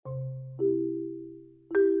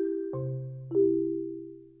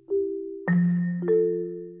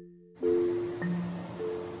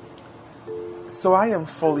So I am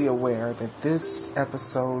fully aware that this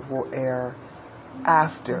episode will air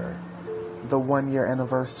after the 1-year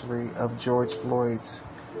anniversary of George Floyd's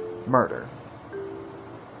murder.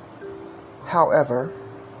 However,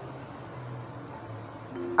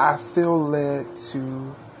 I feel led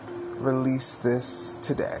to release this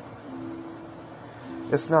today.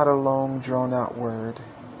 It's not a long, drawn-out word,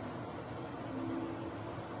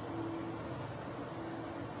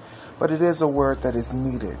 but it is a word that is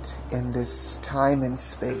needed in this time and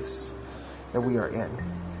space that we are in.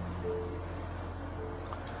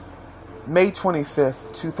 May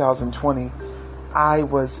 25th, 2020, I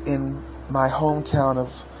was in my hometown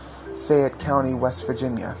of Fayette County, West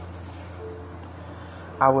Virginia.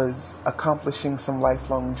 I was accomplishing some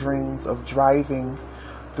lifelong dreams of driving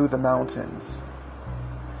through the mountains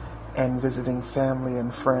and visiting family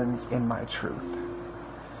and friends in my truth.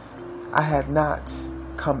 I had not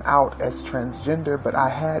come out as transgender, but I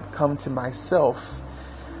had come to myself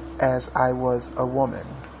as I was a woman.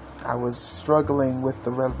 I was struggling with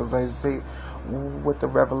the revelation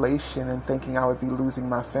and thinking I would be losing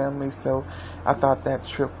my family, so I thought that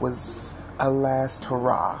trip was a last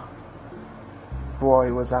hurrah.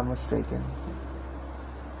 Boy, was I mistaken.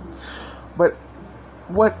 But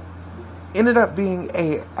what ended up being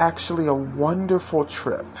actually a wonderful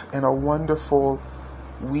trip and a wonderful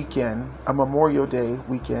weekend, a Memorial Day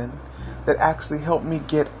weekend, that actually helped me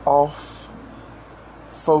get off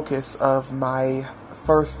focus of my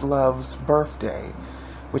first love's birthday,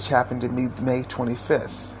 which happened to be May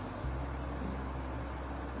 25th.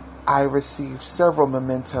 I received several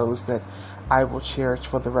mementos that I will cherish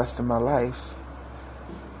for the rest of my life.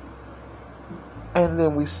 And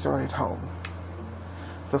then we started home.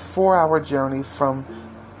 The 4-hour journey from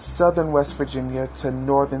southern West Virginia to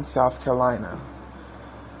northern South Carolina.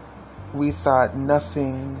 We thought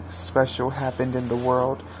nothing special happened in the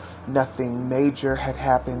world. Nothing major had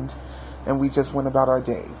happened. And we just went about our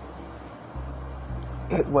day.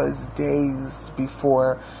 It was days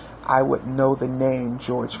before I would know the name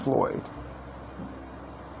George Floyd.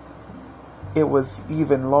 It was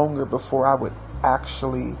even longer before I would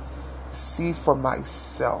actually see for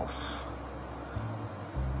myself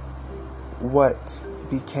what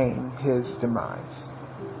became his demise.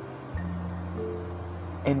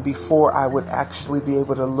 And before I would actually be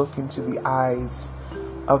able to look into the eyes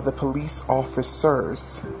of the police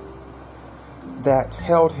officers that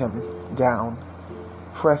held him down,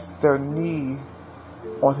 pressed their knee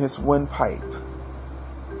on his windpipe,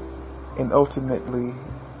 and ultimately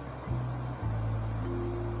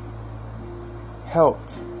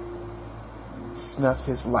helped snuff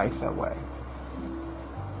his life away.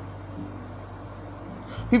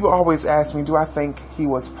 People always ask me, do I think he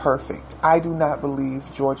was perfect? I do not believe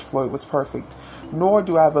George Floyd was perfect, nor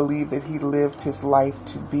do I believe that he lived his life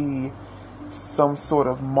to be some sort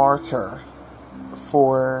of martyr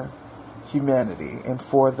for humanity and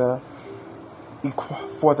for the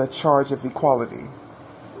charge of equality.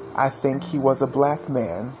 I think he was a black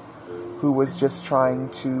man who was just trying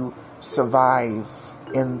to survive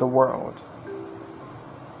in the world.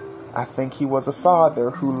 I think he was a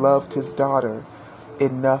father who loved his daughter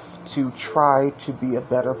enough to try to be a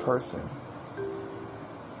better person.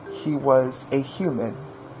 He was a human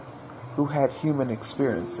who had human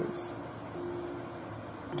experiences.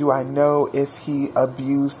 Do I know if he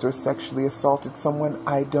abused or sexually assaulted someone?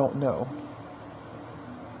 I don't know.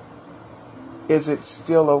 Is it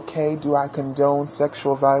still okay? Do I condone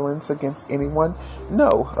sexual violence against anyone?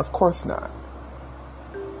 No, of course not.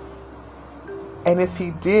 And if he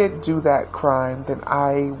did do that crime, then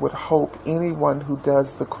I would hope anyone who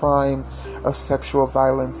does the crime of sexual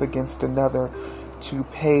violence against another to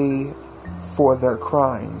pay for their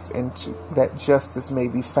crimes and that justice may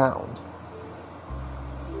be found.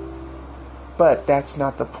 But that's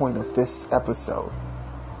not the point of this episode.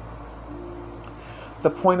 The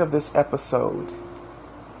point of this episode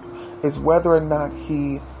is whether or not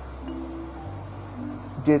he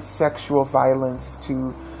did sexual violence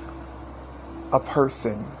to a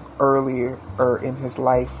person earlier in his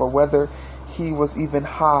life, or whether he was even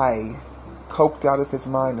high, coked out of his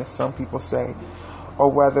mind, as some people say, or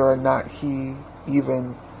whether or not he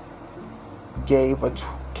even gave a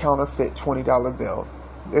counterfeit $20 bill.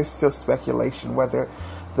 There's still speculation whether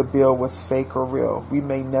the bill was fake or real. We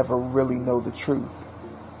may never really know the truth,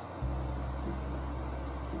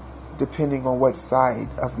 depending on what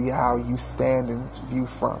side of the aisle you stand and view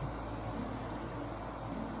from.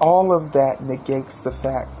 All of that negates the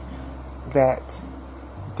fact that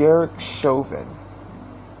Derek Chauvin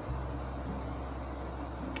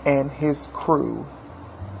and his crew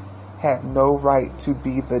had no right to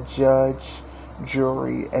be the judge,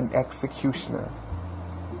 jury, and executioner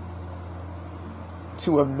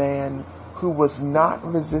to a man who was not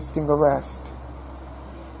resisting arrest.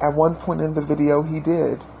 At one point in the video he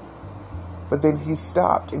did, but then he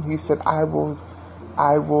stopped and he said, I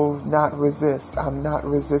will not resist. I'm not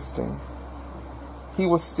resisting. He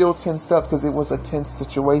was still tensed up because it was a tense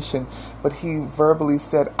situation, but he verbally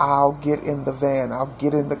said, I'll get in the van, I'll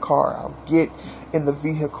get in the car, I'll get in the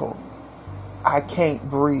vehicle. I can't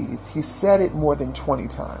breathe. He said it more than 20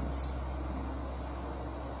 times.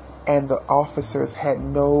 And the officers had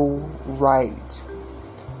no right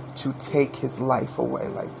to take his life away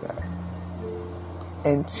like that.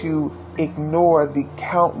 And to ignore the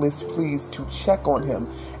countless pleas to check on him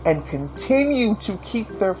and continue to keep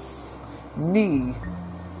their knee,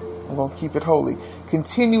 I'm going to keep it holy,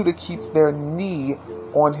 continue to keep their knee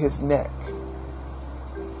on his neck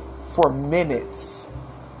for minutes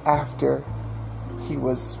after he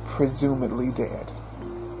was presumably dead.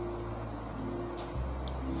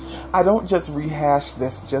 I don't just rehash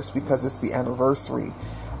this just because it's the anniversary.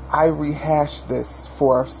 I rehash this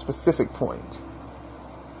for a specific point.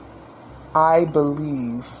 I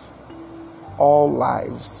believe all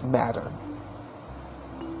lives matter.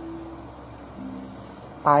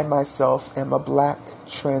 I myself am a black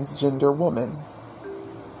transgender woman.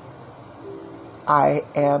 I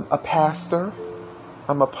am a pastor,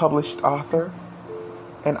 I'm a published author,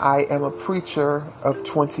 and I am a preacher of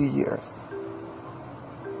 20 years.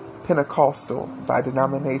 Pentecostal by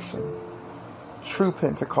denomination, true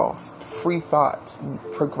Pentecost, free thought,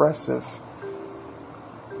 progressive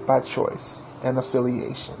by choice and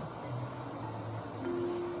affiliation.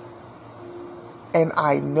 And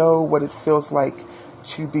I know what it feels like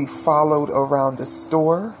to be followed around a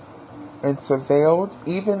store and surveilled,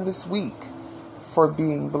 even this week, for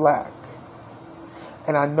being black.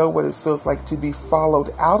 And I know what it feels like to be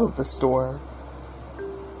followed out of the store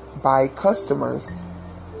by customers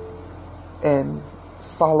and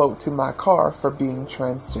followed to my car for being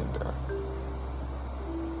transgender.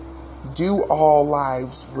 Do all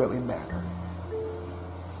lives really matter?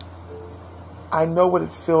 I know what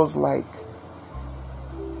it feels like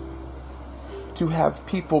to have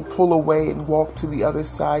people pull away and walk to the other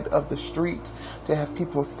side of the street, to have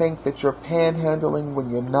people think that you're panhandling when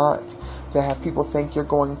you're not, to have people think you're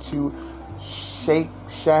going to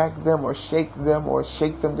shag them or shake them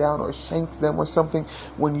down or shank them or something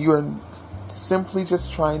when you're simply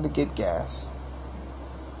just trying to get gas.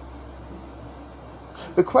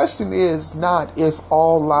 The question is not if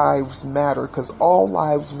all lives matter, because all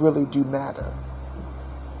lives really do matter.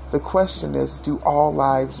 The question is, do all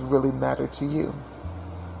lives really matter to you?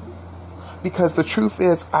 Because the truth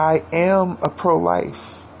is, I am a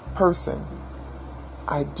pro-life person.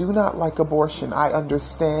 I do not like abortion. I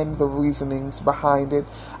understand the reasonings behind it,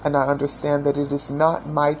 and I understand that it is not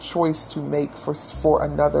my choice to make for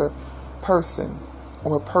another person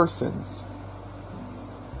or persons.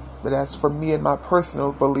 But as for me and my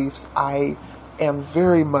personal beliefs, I am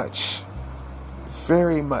very much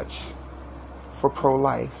for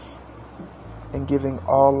pro-life and giving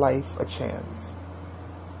all life a chance.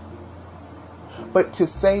 But to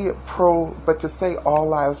say all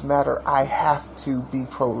lives matter, I have to be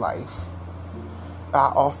pro-life.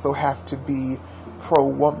 I also have to be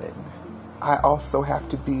pro-woman. I also have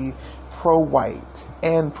to be pro-white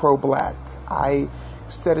and pro-black. I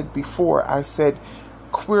said it before. I said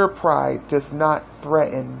queer pride does not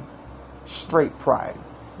threaten straight pride,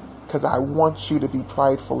 because I want you to be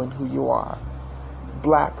prideful in who you are.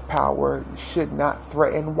 Black power should not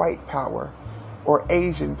threaten white power or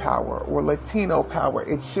Asian power or Latino power.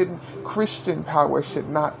 Christian power should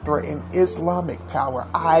not threaten Islamic power.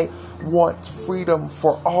 I want freedom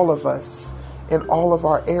for all of us in all of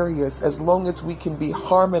our areas, as long as we can be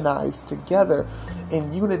harmonized together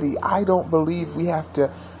in unity. I don't believe we have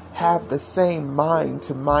to have the same mind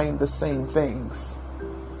to mind the same things.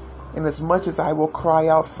 And as much as I will cry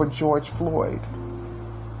out for George Floyd,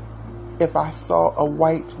 if I saw a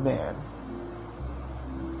white man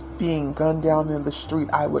being gunned down in the street,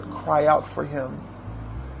 I would cry out for him.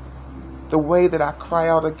 The way that I cry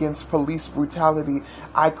out against police brutality,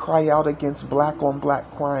 I cry out against black on black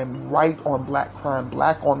crime, white on black crime,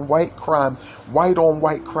 black on white crime, white on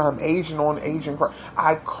white crime, Asian on Asian crime.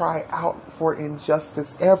 I cry out for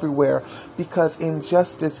injustice everywhere, because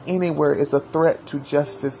injustice anywhere is a threat to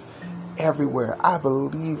justice everywhere. I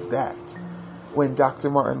believe that when Dr.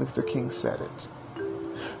 Martin Luther King said it.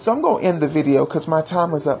 So I'm going to end the video because my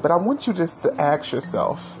time is up, but I want you just to ask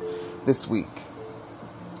yourself this week.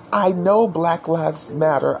 I know Black Lives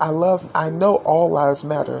Matter. I know all lives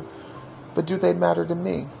matter, but do they matter to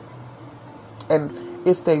me? And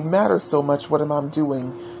If they matter so much, what am I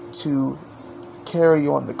doing to carry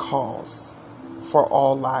on the cause for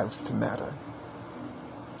all lives to matter?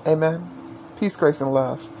 Amen. Peace, grace, and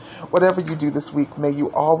love. Whatever you do this week, may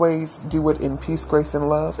you always do it in peace, grace, and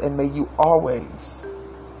love, and may you always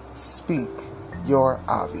speak your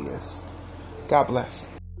obvious. God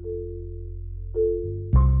bless.